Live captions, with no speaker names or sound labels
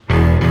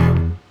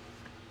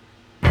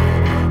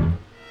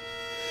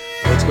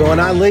going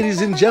on,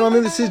 ladies and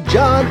gentlemen? This is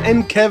John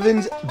and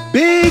Kevin's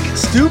Big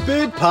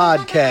Stupid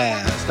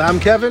Podcast. I'm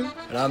Kevin.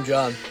 And I'm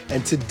John.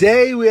 And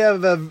today we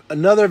have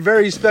another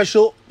very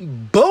special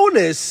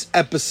bonus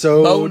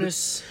episode.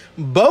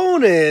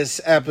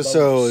 Bonus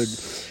episode.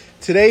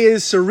 Today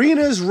is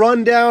Serena's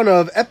rundown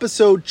of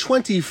episode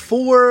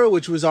 24,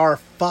 which was our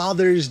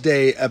Father's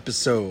Day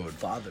episode.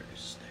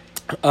 Father's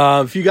Day.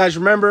 If you guys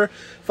remember,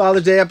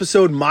 Father's Day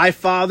episode, my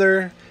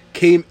father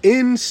came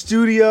in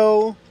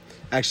studio.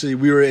 Actually,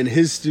 we were in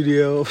his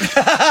studio. All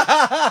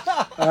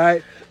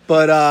right.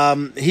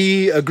 But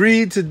he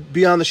agreed to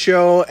be on the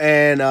show,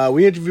 and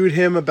we interviewed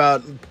him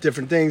about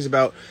different things,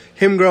 about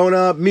him growing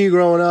up, me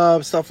growing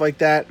up, stuff like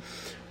that.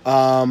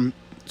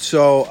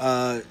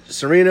 So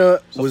Serena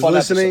was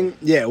listening.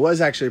 Episode. Yeah, it was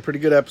actually a pretty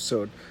good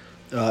episode,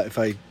 if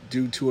I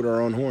do toot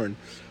our own horn.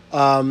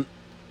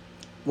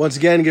 Once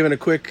again, giving a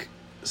quick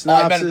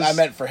synopsis. I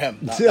meant for him,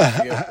 not for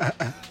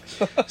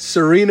you.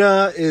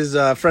 Serena is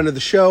a friend of the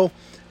show.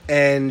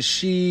 And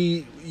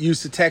she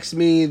used to text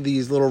me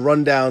these little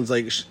rundowns,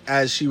 like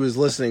as she was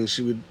listening,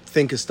 she would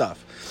think of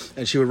stuff,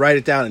 and she would write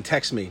it down and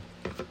text me.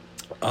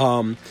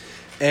 And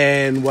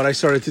what I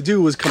started to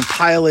do was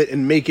compile it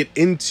and make it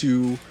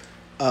into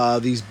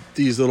these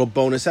little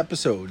bonus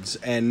episodes.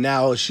 And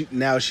now she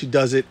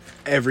does it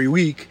every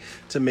week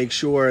to make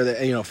sure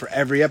that, for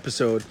every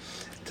episode,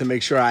 to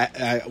make sure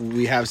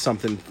we have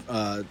something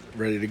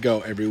ready to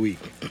go every week.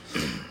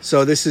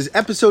 So this is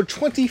episode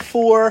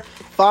 24,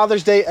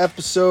 Father's Day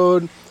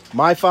episode.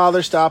 My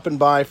father stopping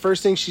by.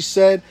 First thing she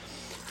said,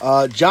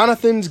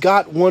 Jonathan's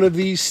got one of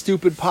these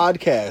stupid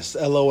podcasts,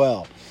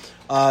 LOL.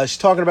 She's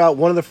talking about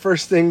one of the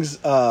first things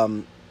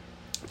that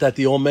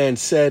the old man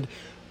said.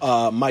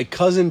 My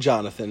cousin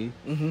Jonathan,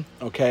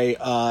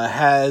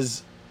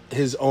 has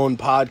his own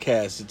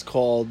podcast. It's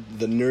called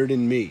The Nerd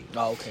in Me.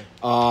 Oh,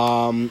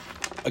 okay.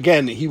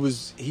 Again, he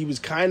was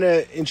kind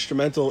of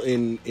instrumental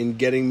in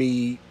getting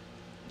me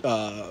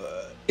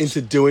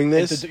into doing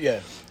this.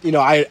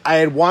 I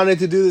had wanted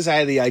to do this. I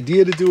had the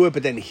idea to do it,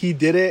 but then he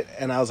did it,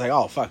 and I was like,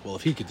 oh fuck, well,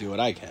 if he could do it,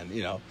 I can,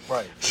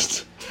 Right.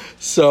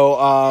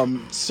 So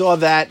saw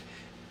that,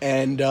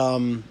 and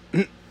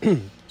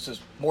So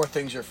more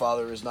things your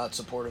father is not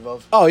supportive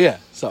of. oh yeah,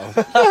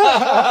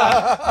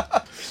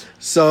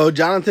 so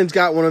Jonathan's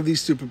got one of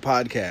these stupid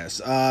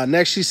podcasts.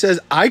 Next, she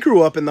says, I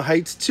grew up in the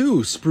Heights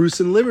too,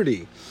 Spruce and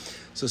Liberty.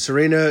 So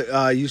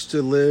Serena used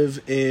to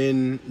live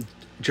in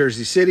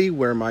Jersey City,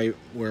 where my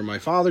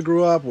father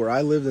grew up, where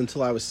I lived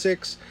until I was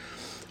 6.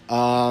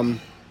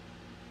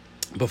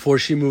 Before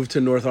she moved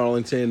to North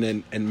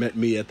Arlington and met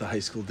me at the high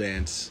school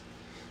dance.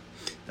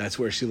 That's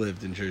where she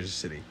lived, in Jersey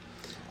City.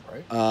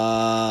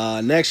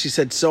 Right. Next, she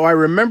said, so I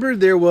remember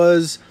there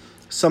was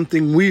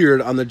something weird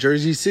on the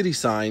Jersey City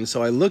sign,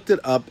 so I looked it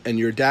up, and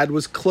your dad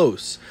was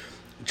close.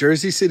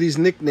 Jersey City's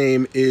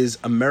nickname is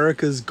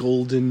America's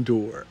Golden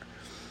Door.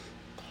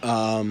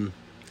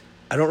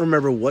 I don't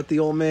remember what the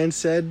old man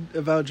said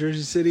about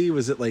Jersey City.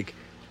 Was it like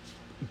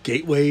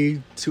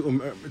Gateway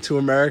to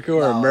America,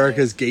 or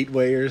America's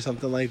Gateway, or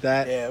something like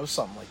that? Yeah, it was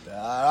something like that.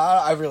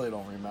 I really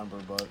don't remember,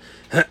 but...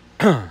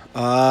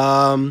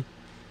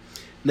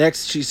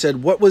 Next, she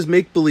said, what was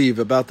make-believe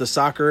about the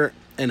soccer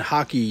and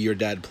hockey your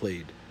dad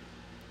played?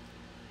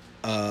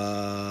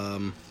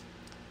 Make-believe.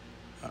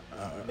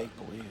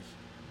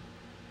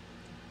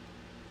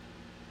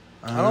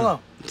 I don't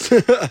know.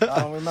 I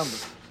don't remember.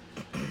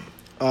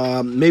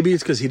 Maybe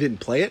it's because he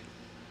didn't play it.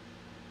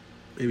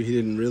 Maybe he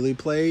didn't really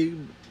play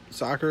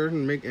soccer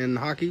and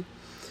hockey.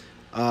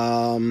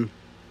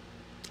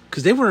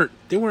 Because they weren't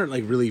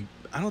like really.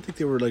 I don't think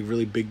they were like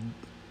really big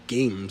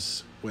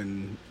games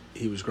when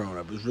he was growing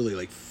up. It was really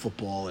like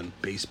football and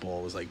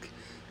baseball was like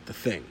the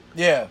thing.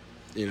 Yeah.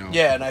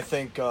 Yeah, and I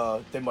think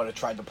they might have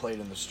tried to play it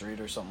in the street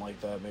or something like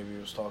that. Maybe he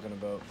was talking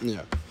about.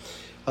 Yeah.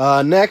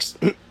 Next,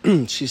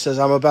 she says,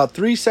 I'm about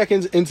 3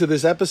 seconds into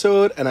this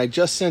episode, and I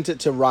just sent it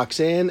to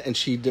Roxanne, and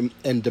she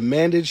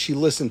demanded she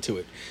listen to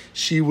it.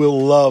 She will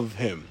love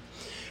him.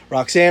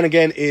 Roxanne,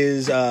 again,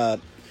 is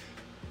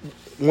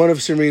one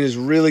of Serena's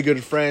really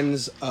good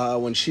friends.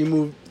 When she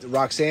moved,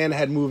 Roxanne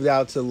had moved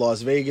out to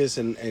Las Vegas,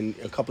 and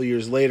a couple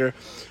years later,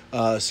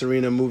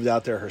 Serena moved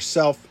out there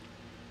herself.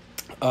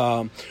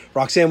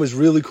 Roxanne was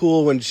really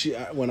cool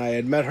when I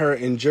had met her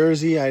in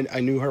Jersey. I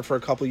knew her for a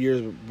couple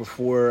years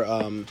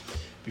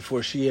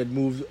before she had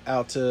moved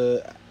out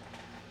to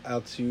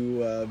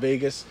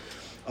Vegas.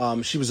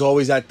 She was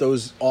always at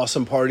those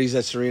awesome parties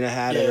that Serena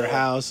had at her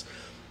house.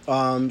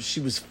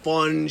 She was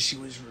fun. She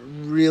was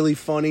really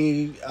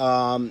funny.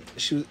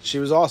 She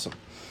was awesome.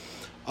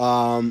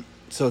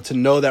 So to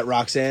know that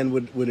Roxanne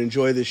would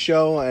enjoy this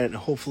show, and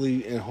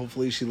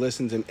hopefully she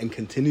listens and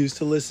continues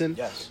to listen.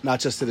 Yes. Not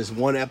just to this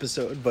one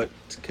episode, but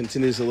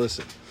continues to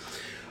listen.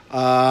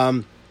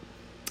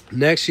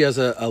 Next, she has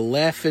a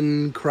laugh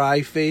and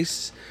cry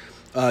face.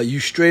 You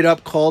straight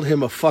up called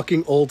him a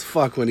fucking old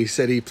fuck when he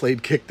said he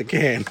played kick the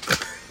can.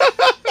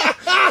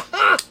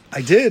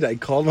 I did. I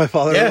called my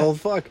father an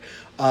old fuck.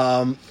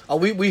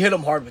 We hit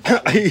him hard with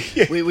that.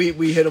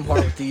 We hit him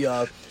hard with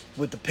the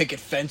with the picket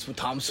fence with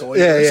Tom Sawyer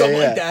Yeah, or yeah, something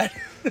yeah. like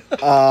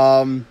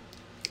that.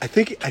 I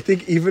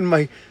think even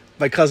my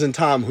cousin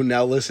Tom, who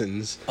now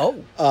listens,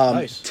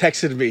 Nice.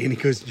 texted me and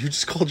he goes, "You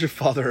just called your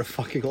father a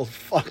fucking old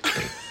fuck."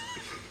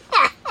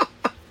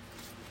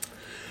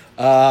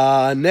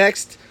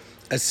 Next,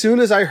 as soon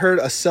as I heard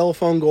a cell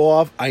phone go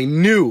off, I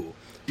knew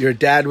your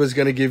dad was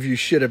going to give you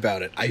shit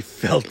about it. I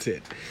felt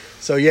it.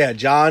 So yeah,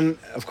 John,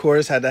 of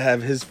course, had to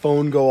have his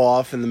phone go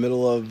off in the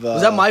middle of...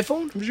 Was that my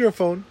phone? It was your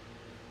phone.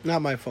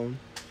 Not my phone.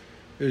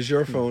 It was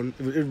your phone.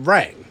 It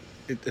rang.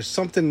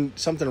 Something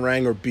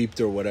rang or beeped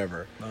or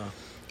whatever.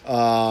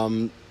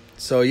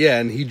 So yeah,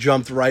 and he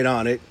jumped right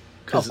on it.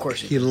 Because of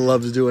course he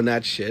loves doing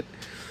that shit.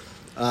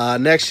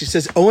 Next, she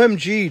says,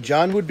 "OMG,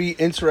 John would be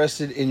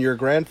interested in your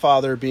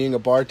grandfather being a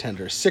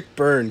bartender. Sick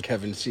burn,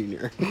 Kevin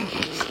Sr."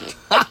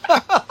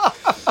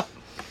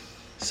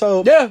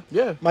 So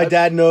Yeah. my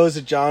dad knows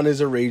that John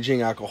is a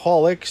raging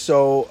alcoholic.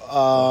 So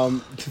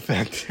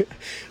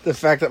the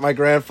fact that my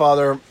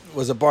grandfather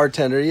was a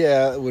bartender,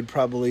 it would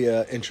probably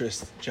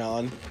interest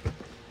John.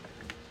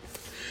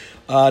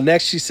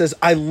 Next, she says,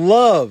 "I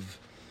love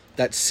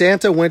that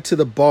Santa went to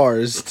the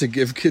bars to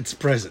give kids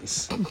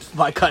presents."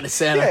 My kind of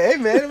Santa. Yeah, hey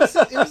man, it was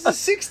the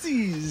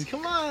 60s.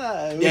 Come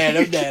on. Yeah,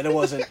 it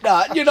wasn't.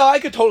 Nah, I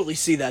could totally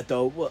see that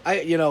though. Well,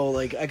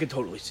 I could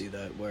totally see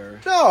that where.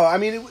 No, I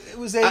mean it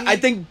was a. I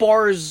think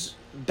bars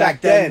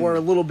back then were a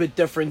little bit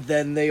different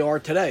than they are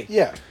today.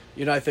 Yeah.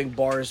 I think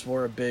bars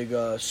were a big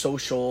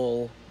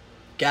social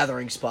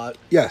gathering spot.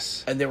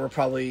 Yes. And they were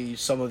probably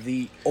some of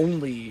the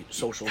only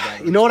social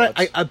gathering You know what?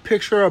 spots. I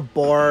picture a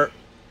bar.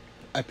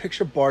 I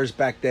picture bars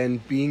back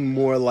then being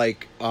more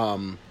like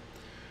Elks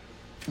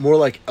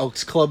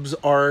clubs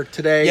are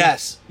today.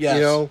 Yes. You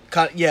know?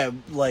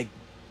 Like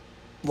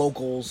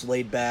locals,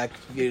 laid back,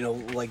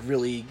 like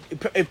really...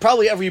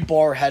 probably every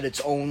bar had its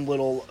own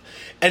little...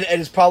 And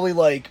it's probably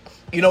like...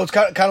 it's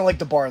kind of like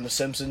the bar in The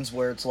Simpsons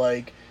where it's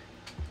like...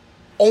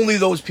 Only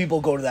those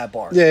people go to that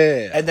bar.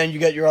 Yeah. And then you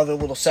get your other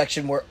little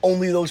section where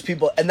only those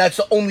people... And that's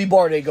the only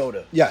bar they go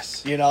to.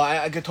 Yes.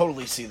 I could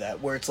totally see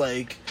that. Where it's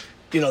like...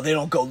 they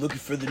don't go looking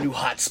for the new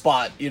hot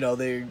spot.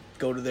 They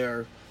go to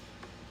their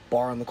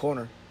bar on the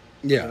corner.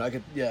 Yeah. And I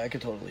could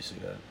totally see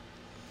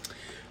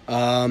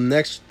that.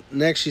 Next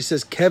she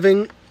says,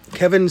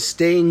 Kevin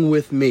staying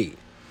with me.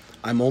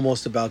 I'm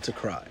almost about to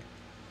cry.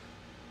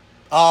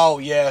 Oh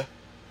yeah.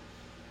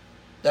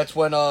 That's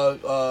when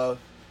your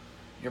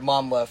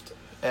mom left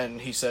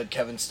and he said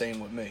Kevin's staying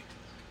with me.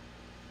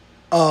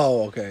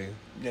 Oh, okay.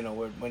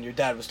 When your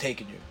dad was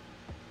taking you.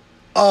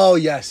 Oh,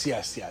 yes.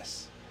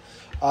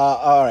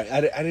 All right.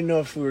 I didn't know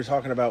if we were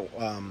talking about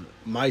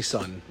my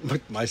son.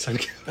 My son.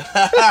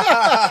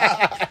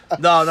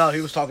 No, he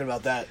was talking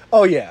about that.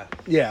 Oh, yeah.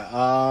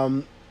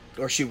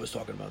 Or she was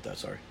talking about that,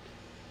 sorry.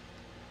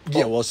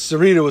 Yeah, well,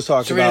 Serena was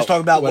talking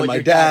about what my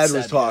your dad dad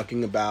was said,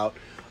 talking about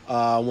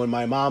when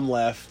my mom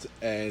left,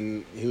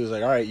 and he was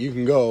like, all right, you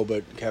can go,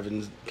 but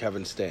Kevin's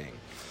staying.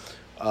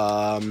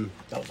 That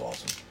was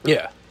awesome.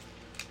 Yeah.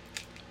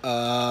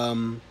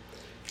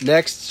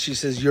 Next, she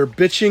says, your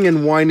bitching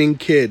and whining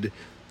kid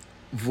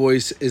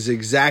voice is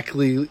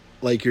exactly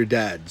like your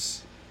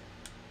dad's.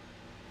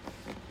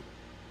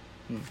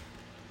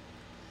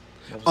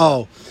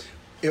 Oh,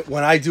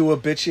 when I do a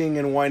bitching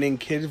and whining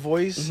kid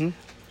voice,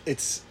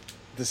 it's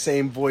the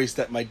same voice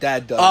that my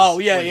dad does. Oh,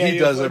 yeah. He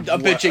does a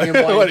bitching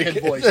and whining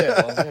kid voice.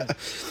 Yeah.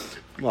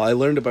 Well, I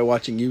learned it by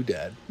watching you,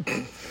 Dad.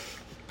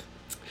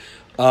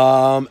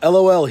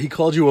 LOL, he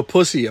called you a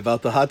pussy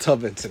about the hot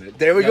tub incident.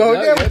 There we go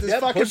again with this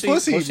fucking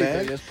pussy,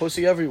 man. There's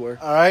pussy everywhere.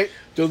 All right.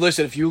 Dude,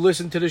 listen, if you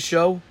listen to this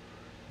show,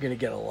 you're going to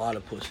get a lot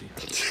of pussy.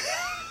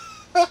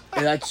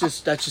 And that's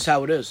just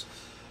how it is.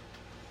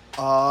 He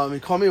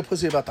called me a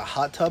pussy about the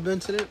hot tub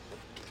incident.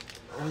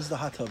 What was the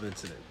hot tub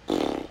incident?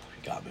 You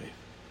got me.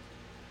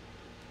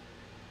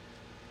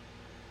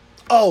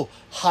 Oh,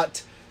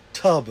 hot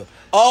tub.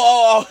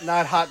 Oh.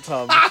 Not hot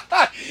tub.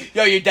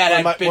 Yo, your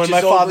dad had bitches when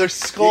my over. father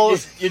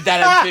scolds. Your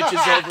dad had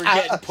bitches over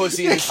getting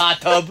pussy in his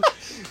hot tub.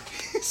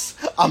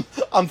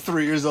 I'm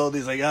 3 years old.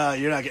 He's like,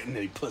 you're not getting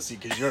any pussy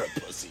because you're a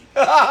pussy.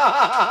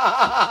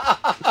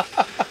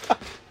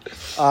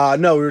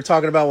 No, we were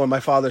talking about when my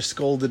father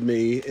scolded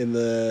me in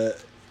the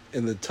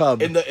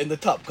tub. In the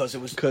tub because it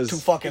was too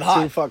fucking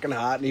hot. Too fucking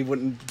hot, and he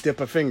wouldn't dip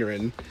a finger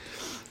in.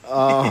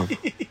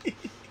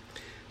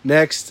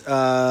 Next,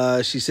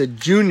 she said,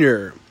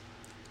 Junior,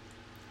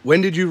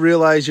 when did you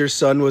realize your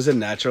son was a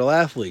natural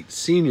athlete?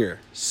 Senior,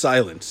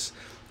 silence.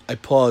 I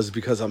paused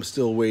because I'm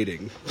still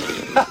waiting.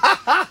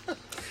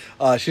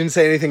 She didn't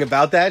say anything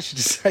about that. She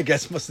just, I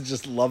guess, must have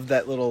just loved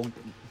that little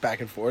back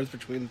and forth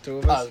between the two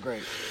of us. That was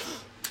great.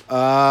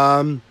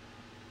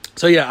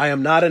 So yeah, I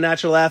am not a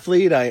natural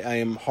athlete. I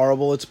am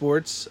horrible at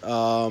sports.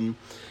 And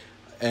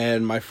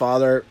my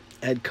father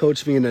had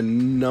coached me in a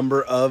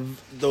number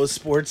of those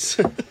sports.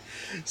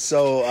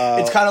 So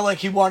it's kind of like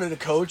he wanted to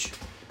coach,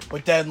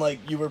 but then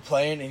like you were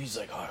playing and he's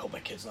like, oh, I hope my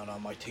kid's not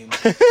on my team.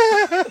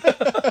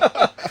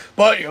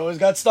 But he always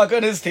got stuck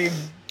on his team.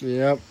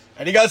 Yep.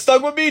 And he got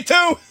stuck with me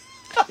too.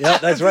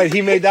 Yep, that's right.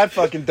 He made that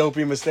fucking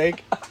dopey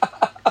mistake.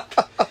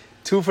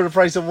 2 for the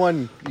price of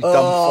 1. You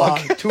dumb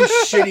fuck. 2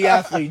 shitty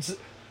athletes.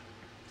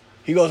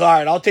 He goes, all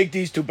right, I'll take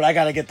these 2, but I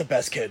gotta get the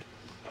best kid.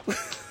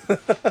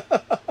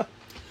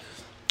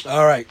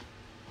 All right.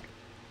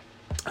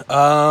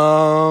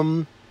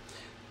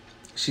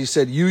 She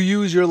said, you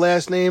use your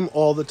last name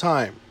all the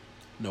time.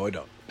 No, I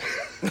don't.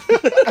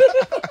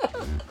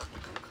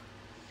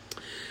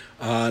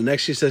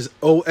 Next she says,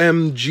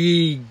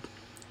 OMG,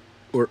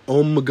 or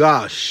oh my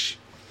gosh.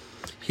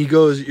 He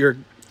goes,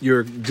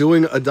 you're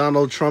doing a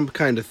Donald Trump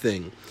kind of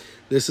thing.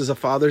 This is a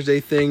Father's Day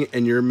thing,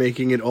 and you're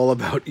making it all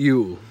about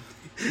you.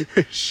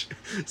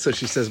 So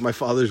she says, my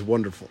father's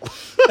wonderful.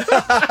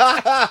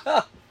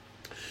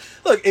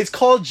 Look, it's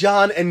called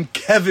John and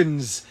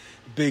Kevin's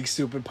Big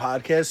Stupid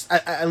Podcast.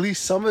 At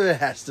least some of it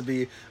has to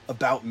be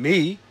about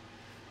me,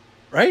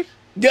 right?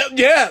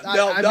 Yeah.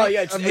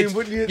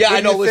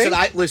 I know.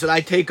 Listen,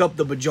 I take up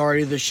the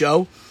majority of the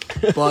show,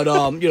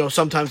 but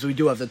sometimes we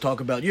do have to talk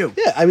about you.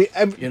 Yeah, I mean,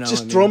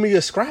 throw me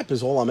a scrap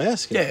is all I'm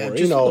asking for.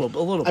 Just a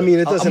little bit. I mean,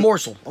 it doesn't a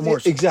morsel.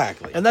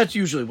 Exactly, and that's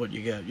usually what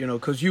you get.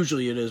 Because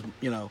usually it is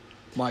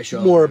my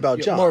show more about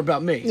John, more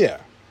about me. Yeah.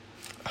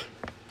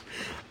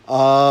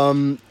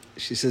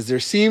 She says, there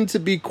seem to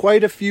be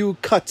quite a few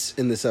cuts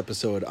in this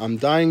episode. I'm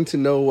dying to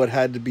know what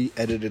had to be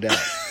edited out.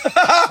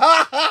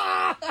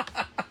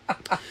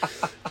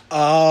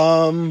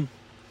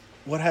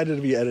 What had to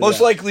be edited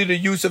Most out? likely the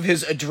use of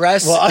his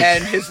address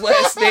and his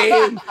last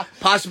name,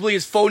 possibly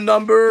his phone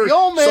number, the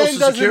old man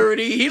social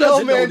security. He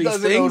doesn't know these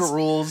things. Know the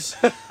rules.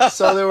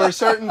 So there were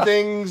certain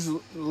things,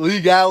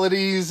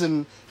 legalities,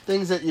 and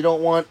things that you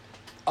don't want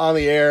on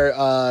the air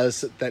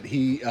that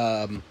he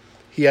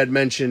had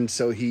mentioned.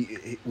 So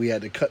we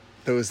had to cut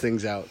those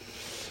things out.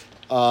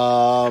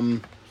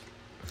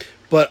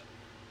 But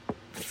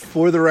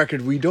for the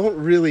record, we don't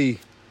really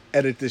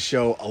edit this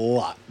show a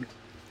lot.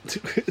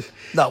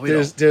 No, we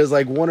don't. There's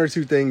like 1 or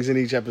 2 things in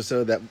each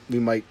episode that we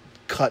might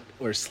cut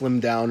or slim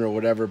down or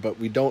whatever, but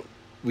we don't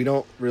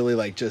really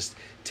like just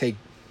take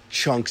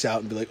chunks out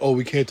and be like, oh,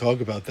 we can't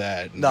talk about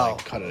that. And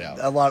like, cut it out.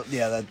 A lot.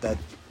 Yeah, that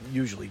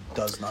usually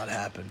does not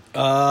happen.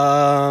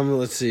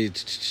 Let's see.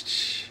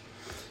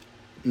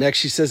 Next,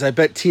 she says, I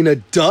bet Tina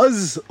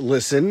does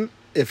listen.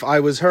 If I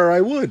was her,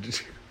 I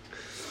would.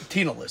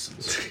 Tina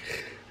listens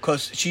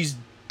because she's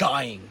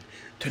dying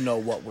to know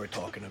what we're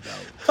talking about.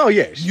 Oh,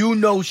 yeah.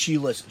 She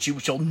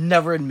listens. She'll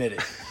never admit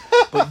it.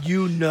 But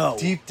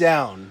deep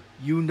down.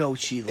 She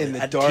listens. In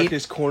the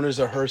darkest corners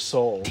of her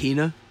soul.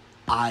 Tina,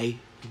 I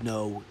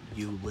know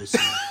you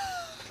listen.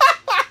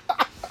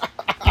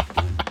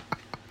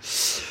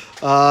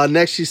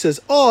 Next she says,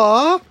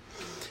 aw,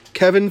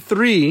 Kevin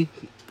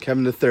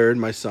the third,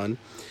 my son,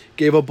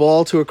 gave a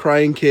ball to a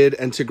crying kid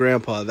and to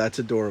Grandpa. That's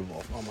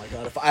adorable. Oh my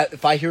God.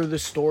 If I hear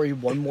this story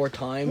one more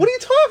time. What are you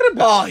talking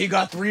about? Oh, he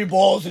got 3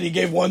 balls and he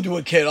gave 1 to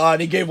a kid. Oh, and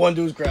he gave 1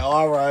 to his grandpa.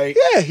 All right.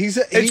 Yeah,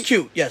 it's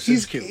cute. Yes,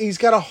 it's cute. He's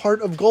got a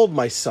heart of gold,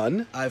 my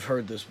son. I've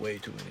heard this way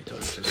too many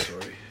times, this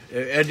story.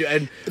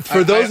 And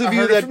for those of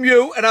you that from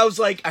you, and I was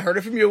like, I heard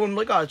it from you, and I'm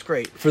like, oh, it's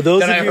great. For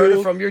those then of I you, heard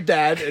it from your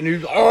dad, and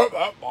he's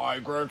my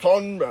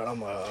grandson, and I'm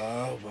like,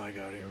 oh my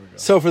God, here we go.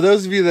 So for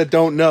those of you that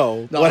don't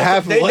know, what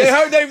happened?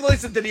 They've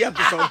listened to the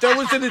episode.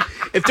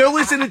 If they're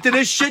listening to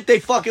this shit, they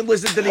fucking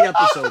listen to the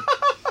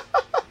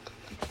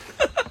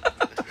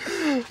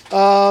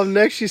episode.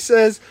 Next, she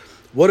says,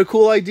 "What a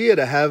cool idea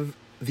to have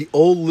the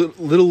old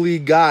little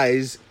league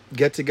guys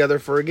get together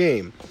for a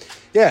game."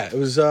 Yeah, it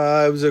was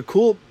a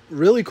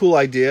really cool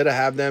idea to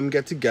have them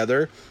get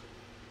together.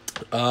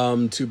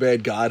 Too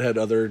bad God had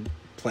other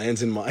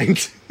plans in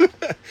mind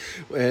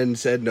and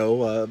said,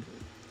 no,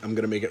 I'm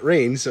going to make it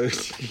rain, so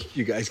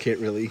you guys can't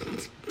really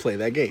play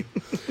that game.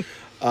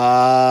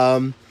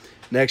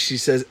 Next, she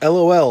says,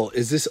 LOL,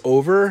 is this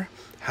over?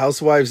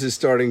 Housewives is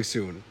starting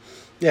soon.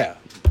 Yeah,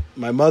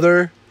 my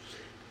mother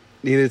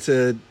needed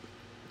to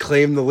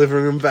claim the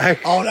living room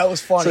back. Oh, that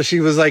was funny. So she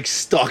was like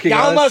stalking us.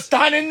 You almost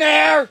done in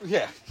there?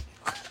 Yeah.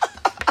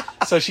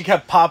 So she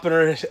kept popping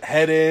her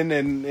head in,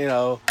 and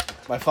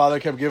my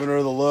father kept giving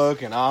her the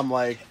look, and I'm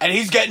like, and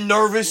he's getting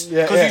nervous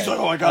because he's like,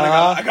 oh my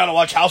God, I gotta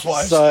watch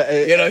Housewives. So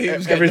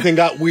everything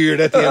got weird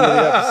at the end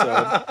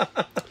of the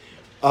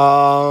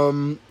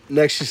episode.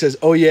 Next, she says,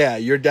 "Oh yeah,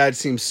 your dad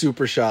seems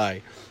super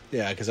shy."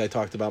 Yeah, because I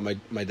talked about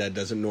my dad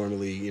doesn't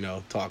normally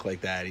talk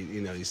like that.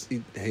 He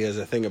has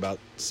a thing about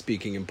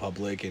speaking in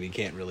public, and he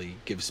can't really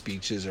give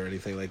speeches or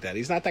anything like that.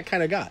 He's not that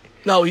kind of guy.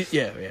 No,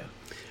 yeah.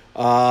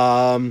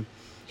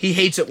 He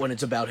hates it when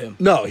it's about him.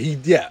 No,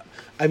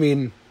 I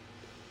mean,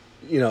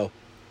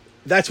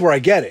 that's where I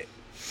get it.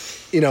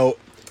 The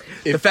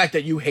fact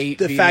that you hate...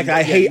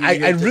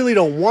 I really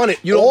don't want it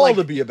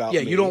to be about me.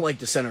 Yeah, you don't like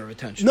the center of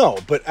attention. No,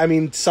 but, I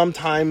mean,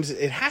 sometimes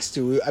it has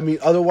to. I mean,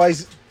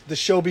 otherwise, the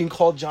show being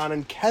called John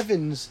and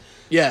Kevin's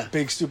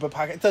Big Stupid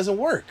Podcast, it doesn't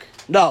work.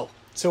 No.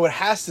 So it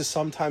has to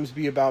sometimes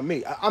be about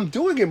me. I'm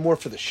doing it more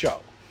for the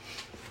show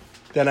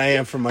than I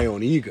am for my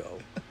own ego.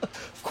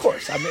 Of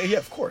course. I mean, yeah,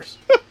 of course.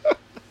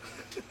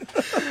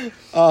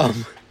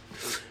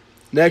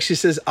 Next, she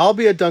says, I'll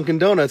be at Dunkin'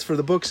 Donuts for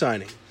the book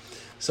signing.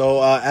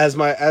 So as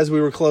we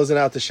were closing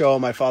out the show,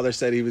 my father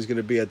said he was going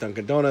to be at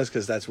Dunkin' Donuts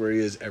because that's where he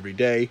is every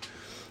day,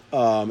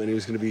 and he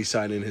was going to be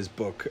signing his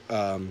book.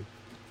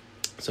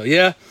 So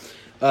yeah.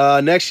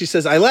 Next, she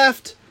says, "I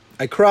left.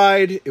 I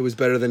cried. It was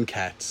better than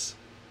Cats."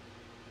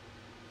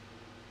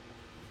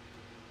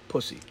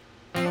 Pussy.